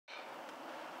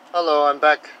Hello, I'm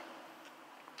back.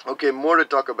 Okay, more to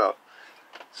talk about.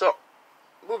 So,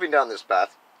 moving down this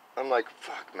path, I'm like,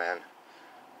 fuck, man.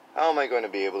 How am I going to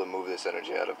be able to move this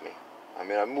energy out of me? I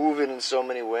mean, I move it in so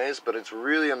many ways, but it's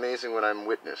really amazing when I'm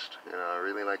witnessed. You know, I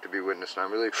really like to be witnessed, and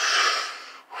I really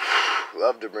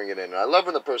love to bring it in. And I love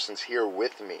when the person's here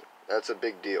with me. That's a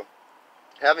big deal.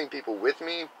 Having people with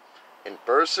me in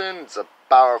person, it's a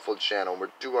powerful channel where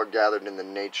two are gathered in the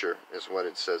nature, is what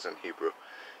it says in Hebrew.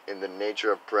 In the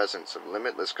nature of presence, of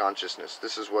limitless consciousness.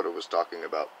 This is what it was talking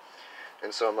about.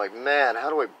 And so I'm like, man, how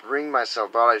do I bring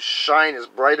myself out? I shine as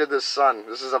bright as the sun.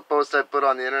 This is a post I put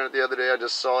on the internet the other day. I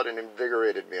just saw it and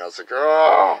invigorated me. I was like,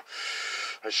 oh,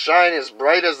 I shine as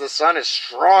bright as the sun, as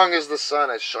strong as the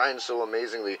sun. I shine so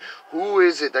amazingly. Who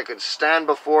is it that could stand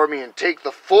before me and take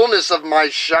the fullness of my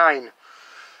shine?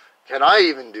 Can I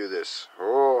even do this?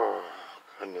 Oh,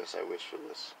 goodness, I wish for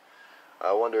this.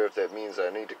 I wonder if that means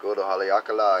I need to go to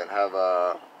Haleakala and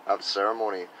have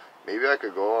ceremony. Maybe I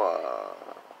could go.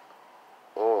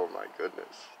 Oh my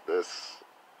goodness, this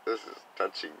is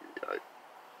touching me.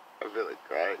 I feel like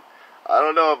crying. I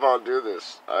don't know if I'll do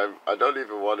this. I don't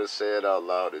even want to say it out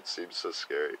loud. It seems so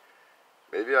scary.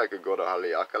 Maybe I could go to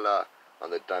Haleakala on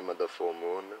the time of the full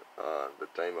moon, the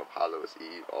time of Hallows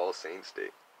Eve, All Saints Day.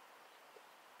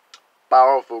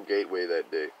 Powerful gateway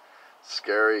that day.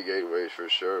 Scary gateway for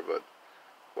sure, but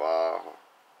wow,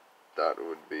 that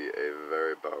would be a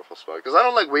very powerful spot. Because I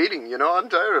don't like waiting, you know? I'm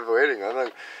tired of waiting. I'm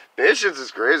like, patience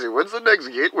is crazy. When's the next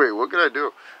gateway? What can I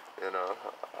do? You know,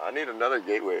 I need another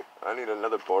gateway. I need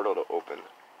another portal to open.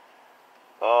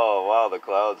 Oh, wow, the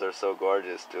clouds are so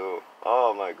gorgeous, too.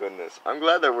 Oh, my goodness. I'm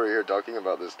glad that we're here talking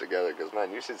about this together, because,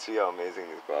 man, you should see how amazing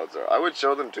these clouds are. I would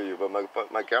show them to you, but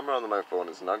my camera on my phone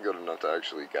is not good enough to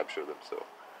actually capture them, so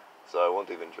I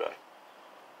won't even try.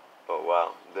 Oh,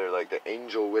 wow. They're like the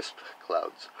angel wisp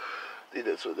clouds. I think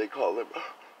that's what they call them.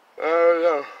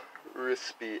 Oh, no.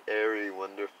 Rispy, airy,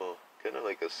 wonderful. Kind of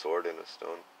like a sword in a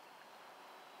stone.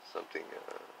 Something,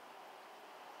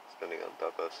 standing on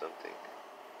top of something.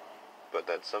 But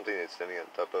that something that's standing on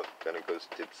top of kind of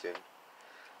dips in.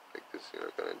 Like this, you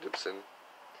know, kind of dips in.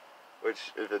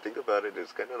 Which, if you think about it,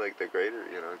 is kind of like the greater,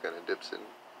 you know, kind of dips in.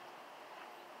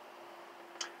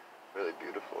 Really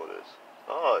beautiful it is.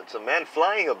 Oh, it's a man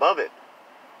flying above it.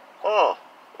 Oh,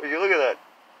 would you look at that?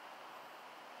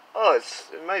 Oh,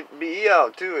 it might be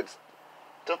Iao too. It's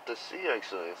tough to see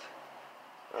actually.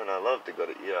 And I love to go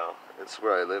to Iao. It's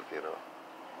where I live, you know.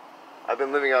 I've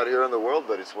been living out here in the world,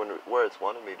 but it's where it's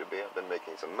wanted me to be. I've been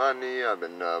making some money. I've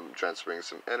been transferring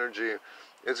some energy.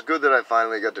 It's good that I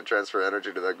finally got to transfer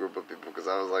energy to that group of people because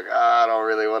I was like, I don't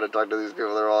really want to talk to these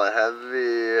people. They're all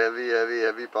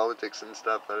heavy politics and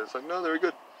stuff. And it's like, no, they're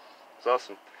good. It's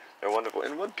awesome. They're wonderful.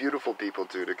 And what beautiful people,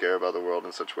 too, to care about the world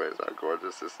in such ways. How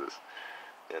gorgeous is this?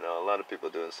 You know, a lot of people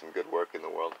doing some good work in the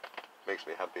world. Makes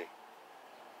me happy.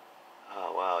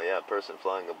 Oh, wow, yeah, person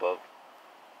flying above.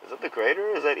 Is that the crater?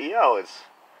 Is that Iao? It's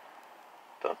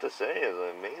tough to say. It's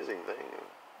an amazing thing.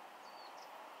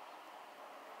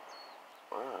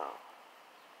 Wow.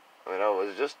 I mean, I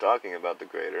was just talking about the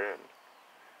crater, and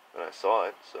when I saw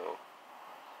it, so...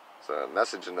 It's a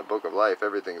message in the Book of Life.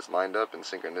 Everything's lined up and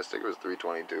synchronistic. It was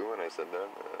 3:22 when I said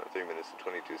that. 3 minutes and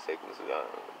 22 seconds.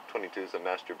 22 is the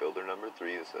master builder number.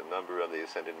 3 is the number of the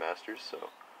ascended masters, so...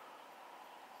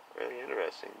 Really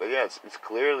interesting. But yeah, it's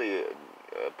clearly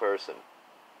a person.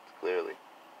 Clearly.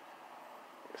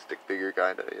 A stick figure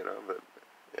kinda, you know, but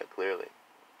yeah, clearly.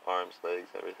 Arms, legs,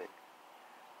 everything.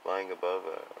 Flying above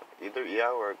either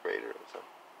Iao or a crater or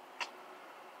something.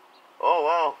 Oh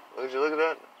wow, would you look at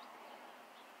that?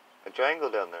 A triangle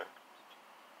down there.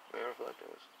 Mirror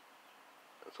reflectors.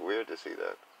 That's weird to see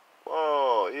that.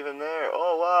 Whoa, even there.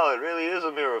 Oh wow, it really is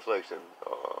a mirror reflection.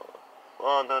 Oh,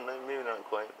 well, no, maybe not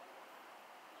quite.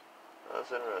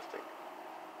 That's interesting.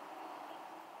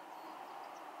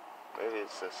 Maybe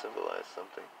it's to symbolize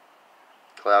something.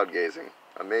 Cloud gazing.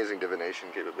 Amazing divination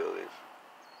capabilities.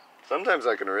 Sometimes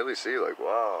I can really see, like,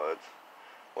 wow,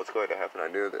 what's going to happen.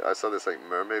 I saw this, like,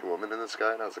 mermaid woman in the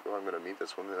sky, and I was like, oh, I'm going to meet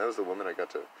this woman. That was the woman I got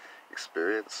to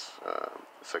experience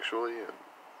sexually and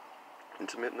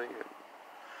intimately. And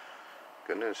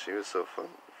goodness, she was so fun.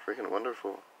 Freaking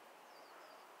wonderful.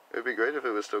 It would be great if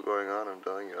it was still going on, I'm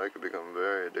telling you. I could become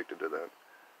very addicted to that.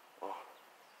 Oh.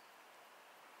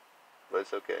 But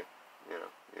it's okay. You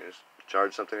know, you just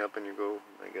charge something up and you go,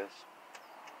 I guess.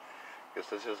 Guess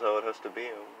that's just how it has to be.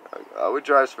 I would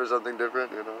try for something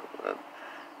different, you know. But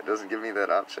it doesn't give me that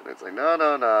option. It's like, no.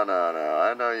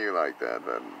 I know you like that,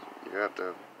 but you have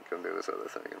to come do this other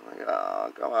thing. I'm like,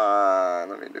 oh, come on,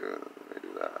 let me do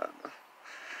that.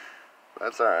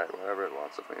 That's alright, whatever it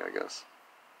wants of me, I guess.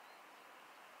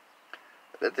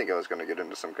 did think I was going to get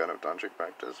into some kind of tantric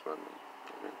practice, but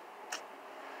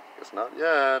guess not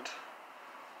yet.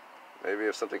 Maybe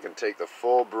if something can take the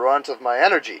full brunt of my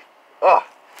energy. Oh,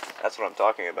 that's what I'm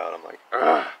talking about. I'm like,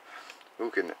 ugh. Who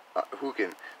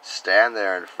can stand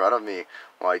there in front of me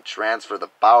while I transfer the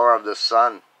power of the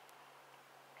sun?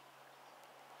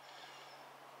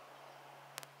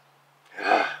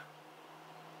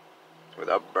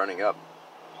 Without burning up.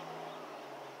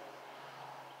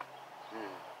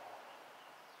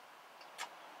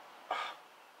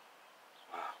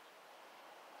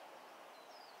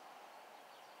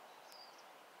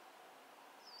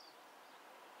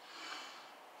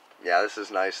 Yeah, this is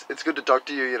nice. It's good to talk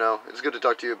to you, you know. It's good to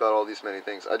talk to you about all these many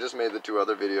things. I just made the 2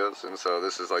 other videos, and so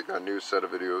this is like a new set of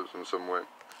videos in some way.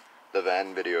 The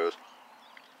van videos.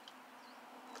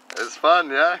 It's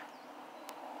fun, yeah?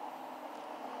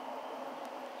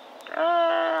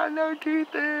 Ah, no teeth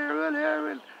there. What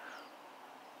happened?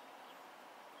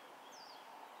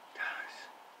 Gosh,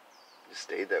 just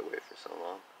stayed that way for so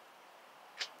long.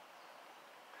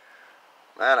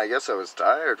 Man, I guess I was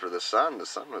tired for the sun. The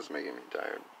sun was making me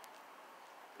tired.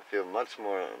 I feel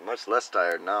much less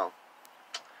tired now.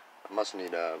 I must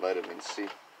need vitamin C or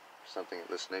something of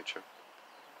this nature.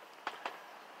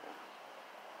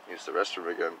 Use the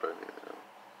restroom again, but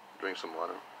drink some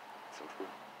water, some food.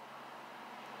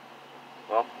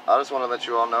 Well, I just want to let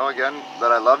you all know again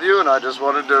that I love you, and I just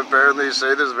wanted to apparently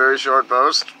say this very short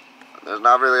post. There's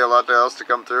not really a lot else to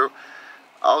come through.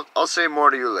 I'll say more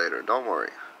to you later. Don't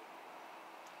worry.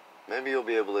 Maybe you'll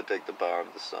be able to take the power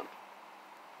of the sun.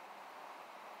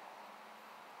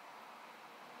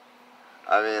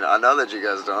 I mean, I know that you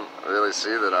guys don't really see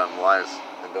that I'm wise,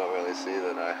 and don't really see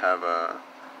that I have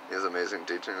these amazing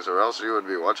teachings, or else you would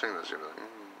be watching this. You'd be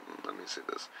like, let me see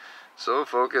this. So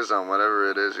focus on whatever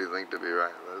it is you think to be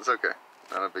right. But it's okay.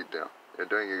 Not a big deal. You're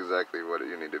doing exactly what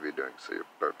you need to be doing, so you're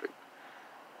perfect.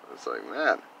 It's like,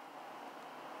 man,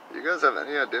 do you guys have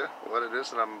any idea what it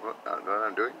is that I'm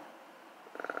doing?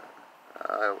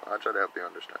 I'll try to help you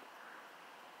understand.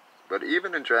 But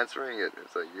even in transferring it,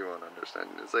 it's like you won't understand.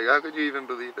 It's like, how could you even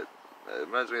believe it? It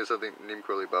reminds me of something Neem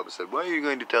Karoli Baba said. Why are you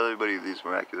going to tell everybody these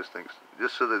miraculous things?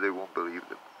 Just so that they won't believe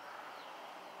them.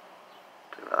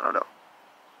 I don't know.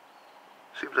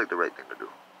 Seems like the right thing to do.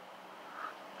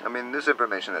 I mean, this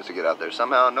information has to get out there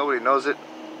somehow. Nobody knows it.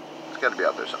 It's got to be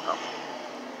out there somehow.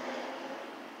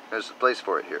 There's a place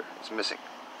for it here. It's missing.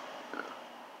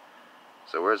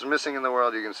 So where it's missing in the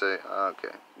world, you can say,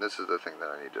 okay, this is the thing that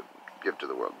I need to give to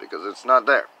the world, because it's not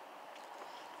there.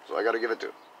 So I got to give it to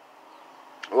it.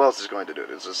 Who else is going to do it?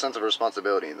 It's a sense of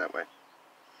responsibility in that way.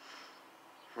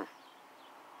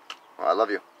 Well, I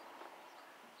love you.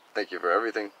 Thank you for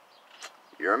everything.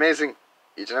 You're amazing.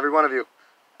 Each and every one of you.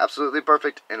 Absolutely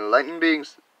perfect, enlightened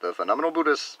beings. The phenomenal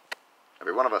Buddhists.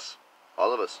 Every one of us.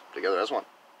 All of us. Together as one.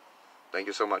 Thank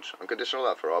you so much. Unconditional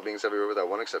love for all beings everywhere without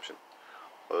one exception.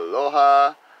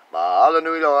 Aloha. Mahalo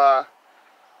nui loa.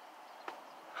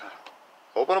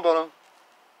 Ho'oponopono.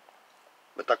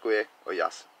 Matakue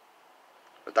oyasu.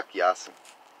 Matakiyasu.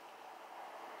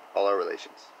 All our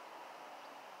relations.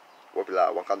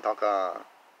 Wopila wakantaka.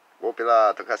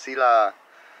 Wopila takasila.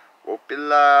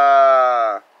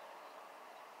 Wopila.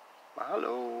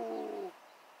 Mahalo.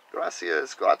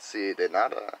 Gracias. Grazie de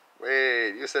nada.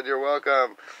 Wait, you said you're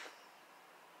welcome.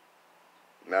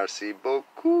 Merci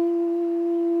beaucoup.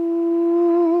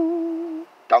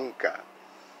 Danke.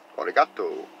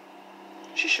 Arigato.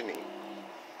 Shishini.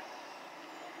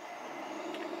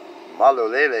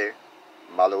 Malolele.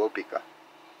 Maloopika.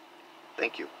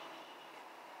 Thank you.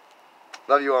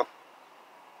 Love you all.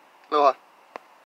 Aloha.